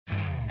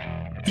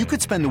You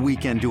could spend the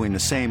weekend doing the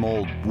same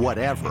old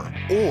whatever,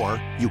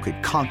 or you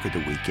could conquer the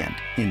weekend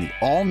in the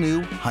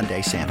all-new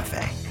Hyundai Santa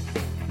Fe.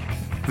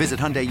 Visit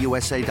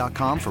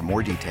HyundaiUSA.com for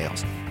more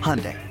details.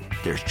 Hyundai,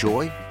 there's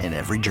joy in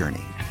every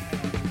journey.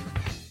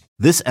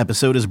 This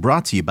episode is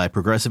brought to you by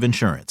Progressive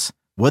Insurance.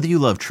 Whether you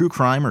love true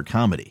crime or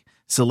comedy,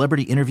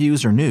 celebrity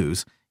interviews or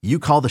news, you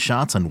call the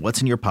shots on what's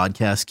in your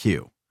podcast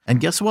queue. And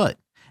guess what?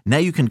 Now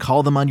you can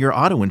call them on your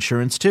auto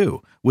insurance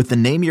too with the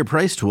Name Your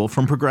Price tool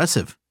from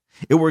Progressive.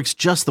 It works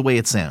just the way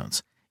it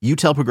sounds. You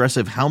tell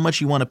Progressive how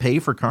much you want to pay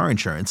for car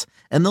insurance,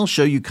 and they'll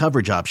show you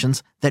coverage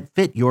options that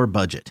fit your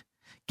budget.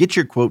 Get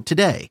your quote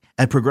today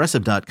at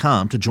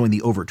Progressive.com to join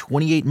the over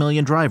 28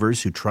 million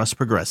drivers who trust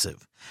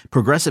Progressive.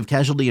 Progressive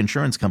Casualty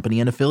Insurance Company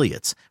and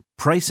Affiliates.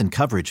 Price and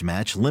coverage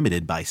match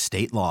limited by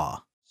state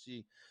law.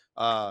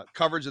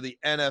 Coverage of the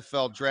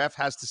NFL draft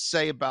has to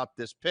say about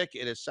this pick.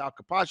 It is Sal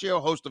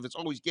Capaccio, host of It's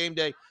Always Game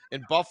Day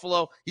in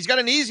Buffalo. He's got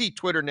an easy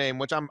Twitter name,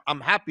 which I'm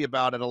happy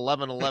about at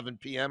 11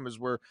 p.m. as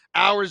we're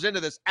hours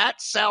into this,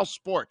 at Sal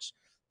Sports.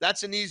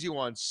 That's an easy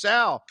one.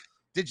 Sal,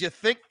 did you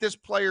think this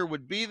player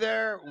would be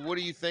there? What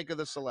do you think of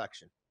the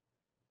selection?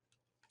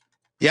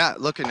 Yeah,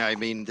 I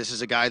mean, this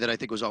is a guy that I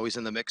think was always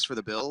in the mix for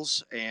the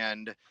Bills.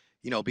 And,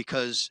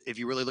 because if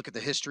you really look at the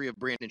history of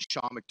Brandon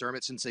Shaw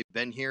McDermott since they've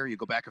been here, you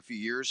go back a few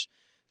years,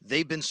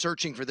 they've been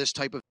searching for this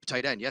type of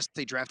tight end. Yes,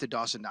 they drafted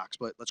Dawson Knox,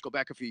 but let's go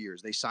back a few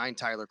years. They signed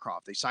Tyler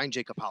Kroft. They signed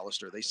Jacob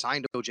Hollister. They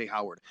signed O.J.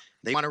 Howard.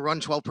 They want to run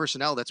 12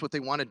 personnel. That's what they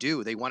want to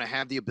do. They want to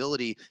have the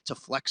ability to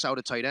flex out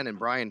a tight end. And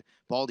Brian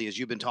Baldy, as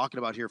you've been talking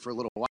about here for a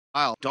little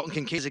while, Dalton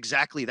Kincaid is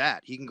exactly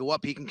that. He can go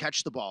up. He can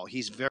catch the ball.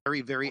 He's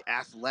very, very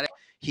athletic.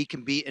 He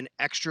can be an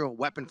extra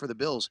weapon for the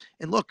Bills.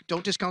 And look,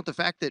 don't discount the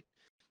fact that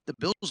the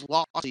Bills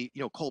lost,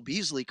 Cole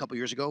Beasley a couple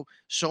years ago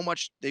so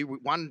much. They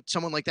wanted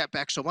someone like that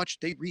back so much,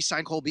 they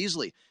re-signed Cole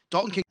Beasley.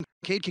 Dalton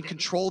Kincaid can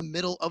control the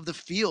middle of the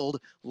field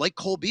like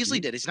Cole Beasley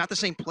did. He's not the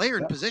same player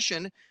in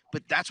position,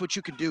 but that's what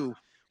you can do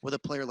with a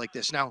player like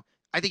this. Now,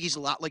 I think he's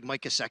a lot like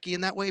Mike Gesicki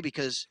in that way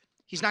because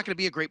he's not going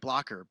to be a great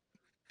blocker.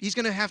 He's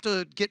going to have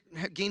to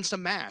gain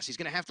some mass. He's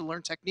going to have to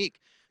learn technique.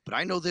 But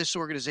I know this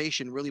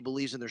organization really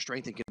believes in their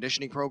strength and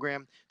conditioning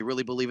program. They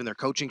really believe in their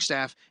coaching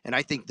staff, and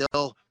I think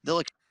they'll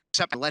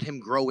accept and let him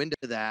grow into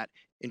that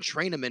and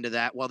train him into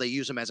that while they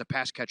use him as a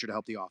pass catcher to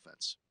help the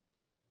offense.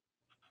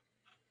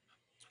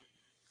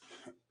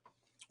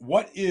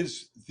 What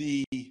is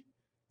the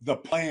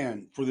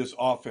plan for this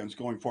offense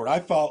going forward? I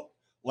felt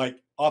like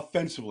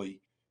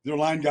offensively, their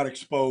line got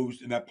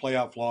exposed in that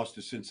playoff loss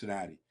to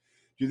Cincinnati.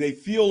 Do they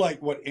feel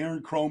like what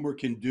Aaron Kromer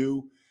can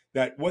do,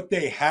 that what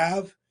they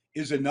have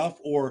is enough,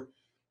 or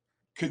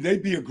could they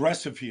be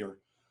aggressive here,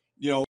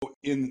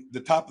 in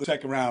the top of the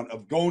second round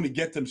of going to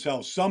get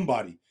themselves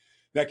somebody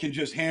that can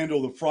just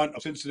handle the front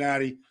of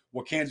Cincinnati,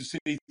 what Kansas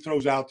City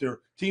throws out there,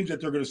 teams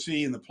that they're going to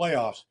see in the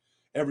playoffs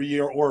every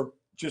year, or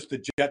just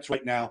the Jets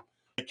right now?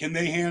 Can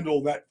they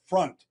handle that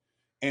front?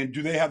 And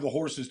do they have the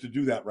horses to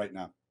do that right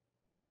now?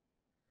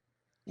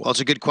 Well, it's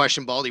a good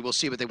question, Baldy. We'll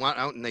see. But they went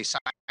out and they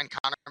signed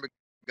Connor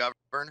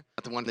McGovern,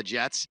 the one of the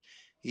Jets.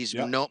 He's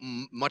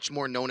much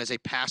more known as a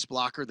pass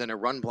blocker than a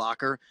run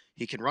blocker.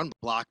 He can run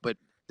block, but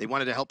they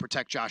wanted to help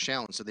protect Josh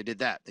Allen, so they did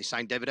that. They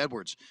signed David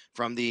Edwards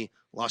from the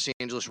Los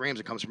Angeles Rams.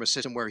 It comes from a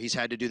system where he's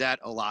had to do that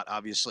a lot,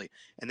 obviously.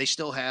 And they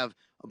still have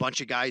a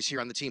bunch of guys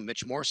here on the team.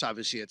 Mitch Morse,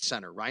 obviously, at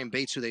center. Ryan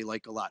Bates, who they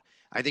like a lot.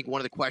 I think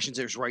one of the questions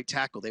there is right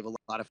tackle. They have a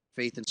lot of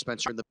faith in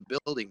Spencer in the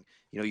building.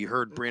 You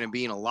heard Brandon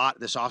Beane a lot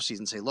this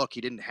offseason say, look,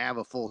 he didn't have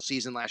a full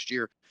season last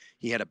year.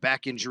 He had a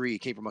back injury. He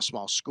came from a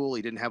small school.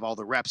 He didn't have all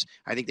the reps.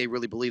 I think they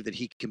really believe that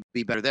he can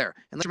be better there.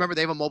 And let's remember,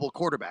 they have a mobile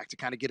quarterback to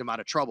kind of get him out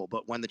of trouble.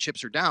 But when the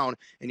chips are down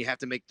and you have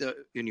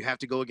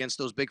to go against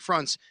those big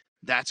fronts,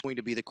 that's going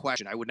to be the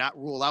question. I would not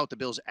rule out the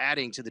Bills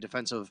adding to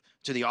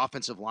the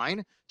offensive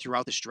line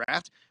throughout this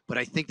draft, but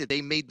I think that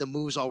they made the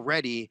moves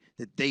already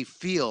that they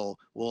feel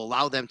will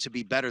allow them to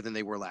be better than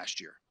they were last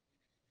year.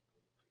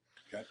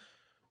 Okay.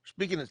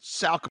 Speaking of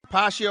Sal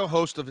Capaccio,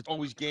 host of It's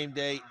Always Game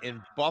Day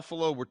in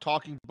Buffalo, we're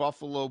talking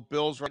Buffalo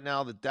Bills right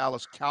now. The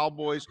Dallas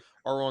Cowboys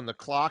are on the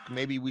clock.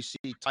 Maybe we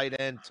see tight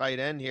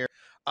end here.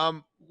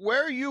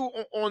 Where are you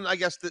on, I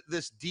guess,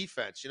 this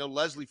defense?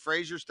 Leslie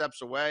Frazier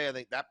steps away. I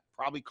think that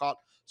probably caught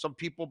some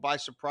people by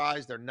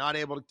surprise. They're not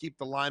able to keep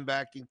the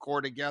linebacking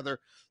core together.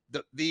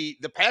 The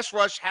pass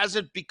rush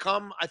hasn't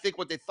become, I think,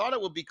 what they thought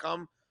it would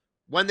become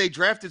when they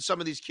drafted some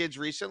of these kids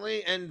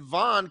recently. And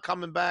Vaughn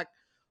coming back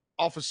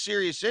off a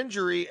serious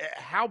injury.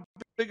 How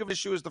big of an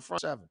issue is the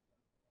front seven?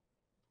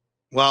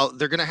 Well,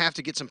 they're going to have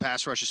to get some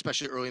pass rush,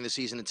 especially early in the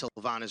season, until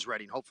Vaughn is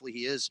ready. And hopefully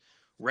he is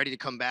ready to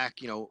come back,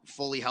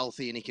 fully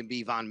healthy, and he can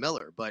be Von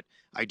Miller. But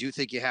I do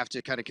think you have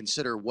to kind of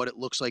consider what it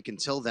looks like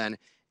until then,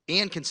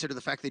 and consider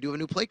the fact they do have a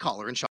new play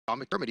caller in Sean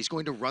McDermott. He's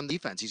going to run the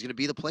defense. He's going to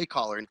be the play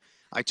caller. And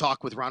I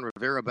talked with Ron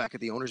Rivera back at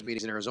the owners'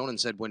 meetings in Arizona and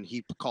said, when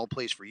he called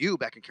plays for you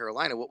back in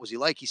Carolina, what was he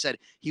like? He said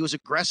he was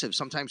aggressive,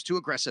 sometimes too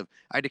aggressive.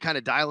 I had to kind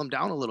of dial him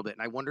down a little bit.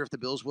 And I wonder if the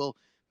Bills will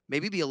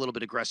maybe be a little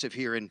bit aggressive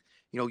here and,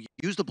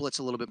 use the blitz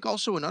a little bit.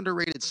 Also, an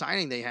underrated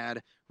signing they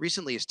had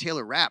recently is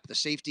Taylor Rapp, the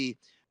safety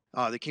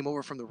They came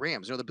over from the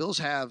Rams. The Bills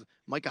have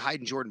Micah Hyde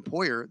and Jordan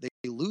Poyer.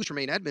 They lose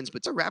Tremaine Edmonds,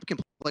 but Rapp can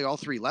play all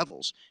three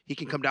levels. He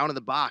can come down in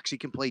the box. He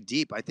can play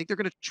deep. I think they're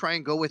going to try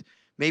and go with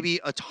maybe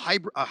a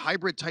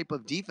hybrid type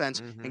of defense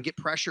and get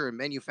pressure and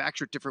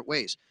manufacture it different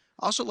ways.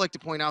 I also like to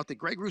point out that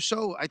Greg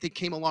Rousseau, I think,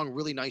 came along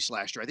really nice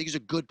last year. I think he's a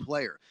good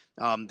player.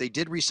 They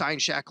did re-sign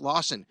Shaq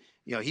Lawson.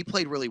 He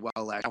played really well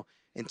last year.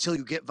 Until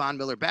you get Von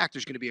Miller back,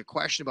 there's going to be a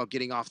question about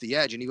getting off the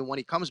edge. And even when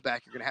he comes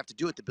back, you're going to have to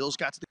do it. The Bills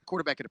got to the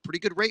quarterback at a pretty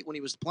good rate when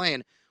he was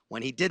playing.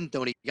 When he didn't,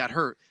 though, and he got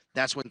hurt,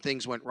 that's when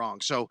things went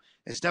wrong. So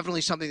it's definitely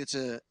something that's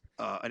an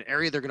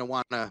area they're going to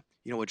want to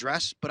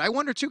address. But I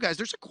wonder too, guys.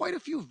 There's quite a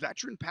few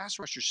veteran pass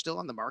rushers still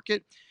on the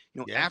market.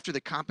 After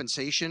the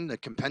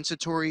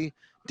compensatory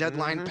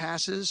deadline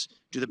passes,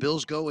 do the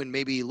Bills go and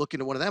maybe look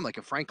into one of them, like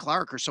a Frank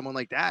Clark or someone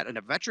like that, and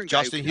a veteran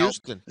Justin guy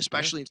Houston,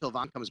 especially until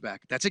Von comes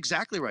back? That's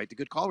exactly right. The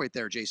good call right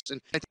there, Jason.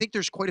 I think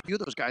there's quite a few of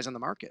those guys on the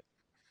market.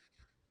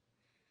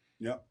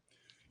 Yeah.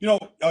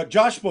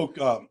 Josh spoke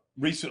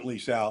recently,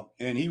 Sal,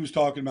 and he was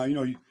talking about,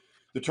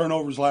 the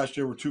turnovers last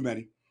year were too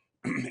many.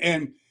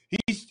 And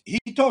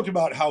he talked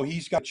about how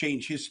he's got to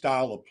change his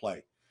style of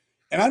play.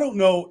 And I don't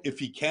know if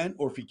he can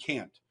or if he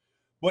can't.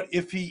 But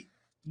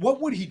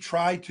what would he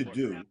try to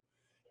do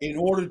in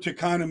order to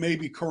kind of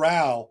maybe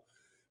corral?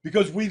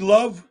 Because we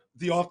love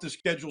the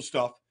off-the-schedule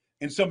stuff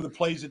and some of the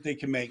plays that they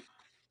can make.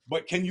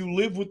 But can you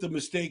live with the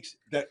mistakes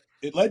that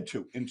it led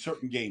to in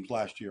certain games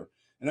last year?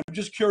 And I'm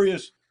just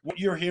curious what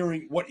you're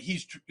hearing, what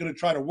he's going to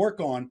try to work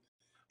on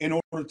in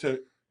order to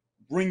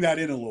bring that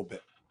in a little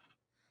bit.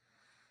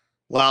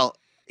 Well,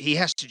 he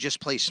has to just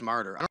play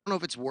smarter. I don't know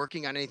if it's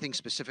working on anything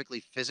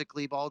specifically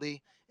physically,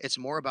 Baldy. It's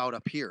more about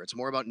up here. It's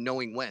more about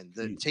knowing when,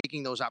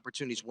 taking those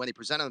opportunities when they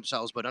present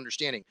themselves, but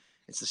understanding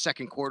it's the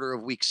second quarter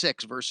of week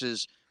 6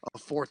 versus a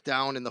fourth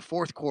down in the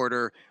fourth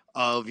quarter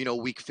of,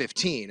 week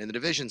 15, and the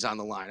division's on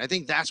the line. I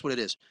think that's what it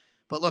is.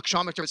 But look,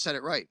 Sean McDermott said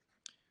it right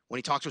when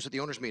he talked to us at the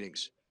owners'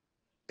 meetings.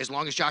 As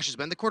long as Josh has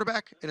been the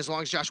quarterback and as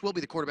long as Josh will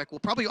be the quarterback, we'll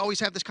probably always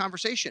have this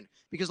conversation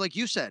because, like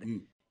you said,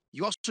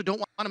 you also don't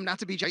want him not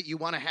to be. You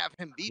want to have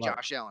him be Right.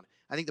 Josh Allen.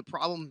 I think the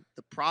problem,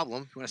 if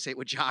you want to say it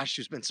with Josh,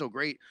 who's been so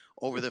great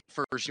over the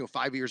first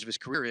 5 years of his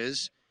career,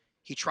 is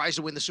he tries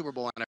to win the Super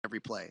Bowl on every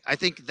play. I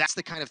think that's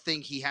the kind of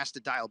thing he has to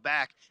dial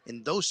back.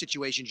 In those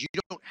situations, you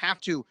don't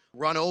have to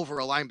run over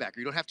a linebacker.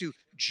 You don't have to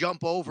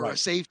jump over a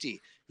safety.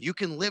 You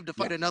can live to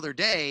fight another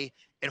day,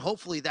 and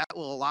hopefully that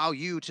will allow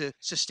you to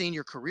sustain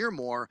your career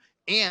more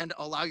and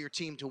allow your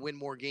team to win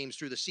more games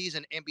through the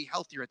season and be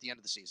healthier at the end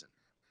of the season.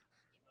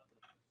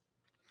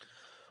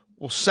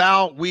 Well,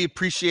 Sal, we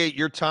appreciate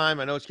your time.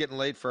 I know it's getting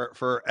late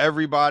for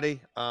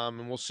everybody,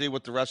 and we'll see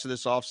what the rest of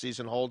this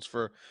offseason holds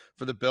for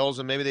the Bills,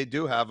 and maybe they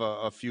do have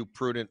a few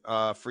prudent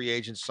free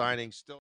agent signings still.